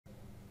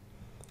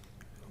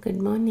Good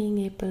morning,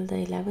 April the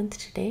 11th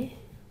today,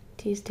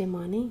 Tuesday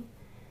morning.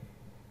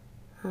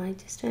 I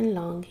just went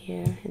long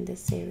here in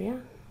this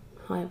area.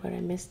 However, I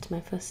missed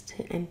my first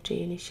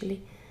entry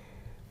initially,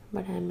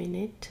 but I'm in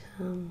it.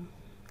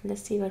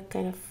 Let's see what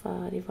kind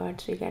of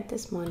rewards we get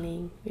this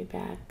morning. We're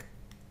back.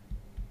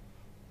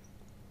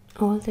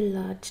 All the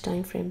large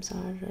time frames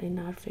are in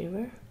our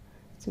favor,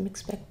 so I'm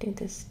expecting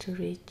this to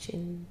reach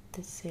in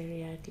this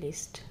area, at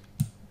least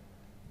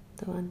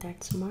the one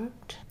that's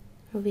marked.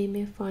 We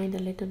may find a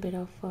little bit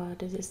of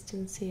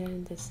resistance here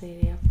in this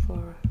area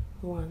for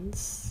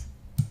once,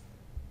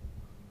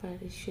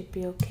 but it should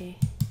be okay.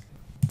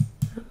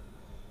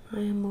 I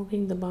am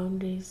moving the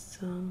boundaries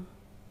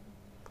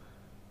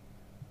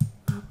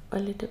up a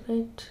little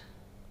bit,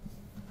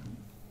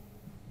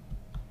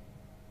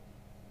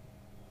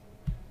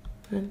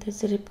 and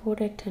there's a report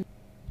at 10.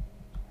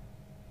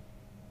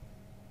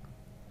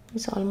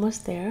 It's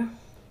almost there.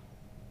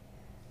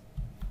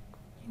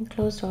 I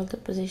closed all the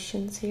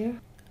positions here.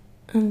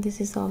 And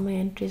this is how my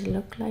entries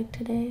look like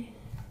today.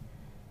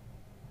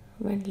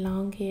 Went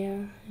long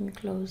here and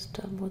closed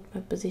both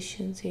my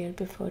positions here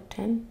before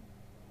 10.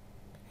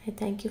 I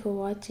thank you for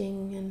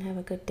watching and have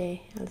a good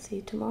day. I'll see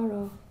you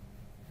tomorrow.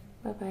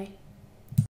 Bye bye.